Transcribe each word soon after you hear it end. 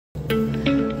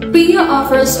Bria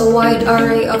offers a wide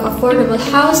array of affordable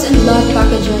house and lot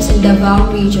packages in the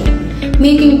Davao region,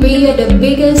 making Bria the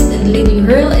biggest and leading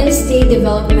real estate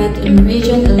development in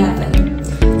Region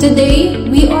 11. Today,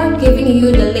 we are giving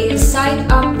you the latest site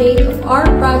update of our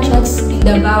projects in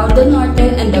Davao Del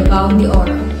Norte and Davao Del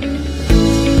Oro.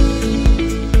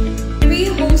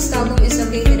 Bria Homes Tagum is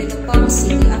located in the Palm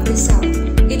City of the South.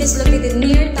 It is located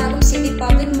near Tagum City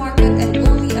Public Market and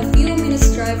only a few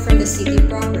minutes drive from the city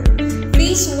proper.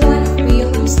 Phase 1 of Bria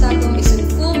Homes Tagum is in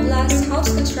full blast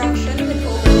house construction with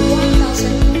over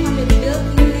 1,200 built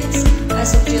units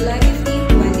as of July 15,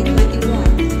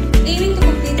 2021, aiming to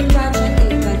complete the project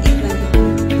in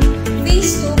 2022.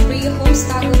 Phase 2 Bria Homes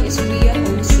Tagum is Bria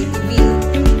Homes Cityville.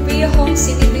 Bria Homes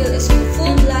Cityville is in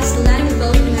full blast land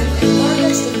development and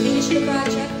organs to finish the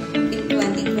project in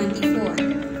 2024.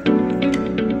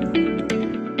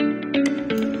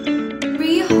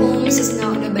 Bria Homes is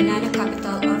now the banana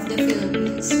capital of the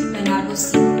Philippines, Panabo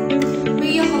City.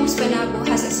 Bria Homes Panabo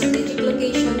has a strategic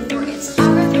location for its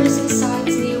agritourism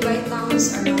sites nearby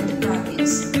towns around the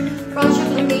province. Project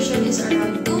location is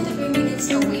around 2 to 3 minutes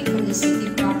away from the city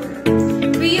proper.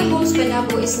 Bria Homes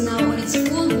Panabo is now on its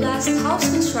full blast house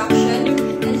construction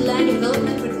and land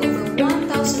development with over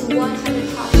 1,100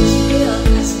 houses built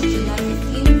as of July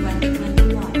 15,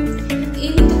 2021,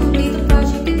 aiming to complete the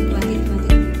project in 2022.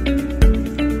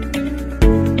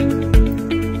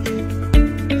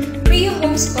 Bria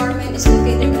Homes Carmen is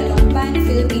located along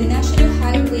Pan-Philippine National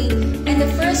Highway and the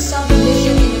first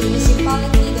subdivision in the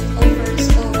municipality that offers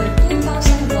over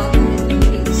 2,100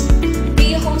 units.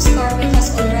 Bria Homes Carmen has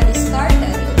already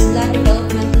started its land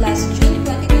development last June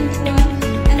 2021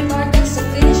 and targets to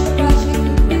finish the project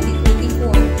in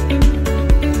 2024.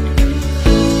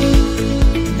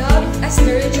 Dubbed as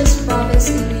the richest province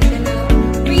in Mindanao,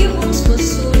 Bria Homes will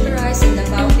soon rise in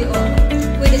Davao Del Oro,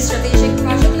 with its strategic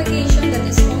project location that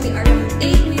is only around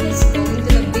 8 minutes going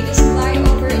to the biggest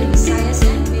flyover in Visayas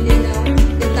and Mindanao,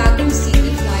 the Tagum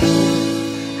City Flyover.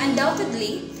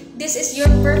 Undoubtedly, this is your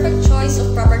perfect choice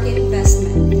of property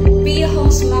investment. Bria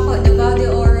Homes Mako, Davao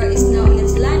Del Oro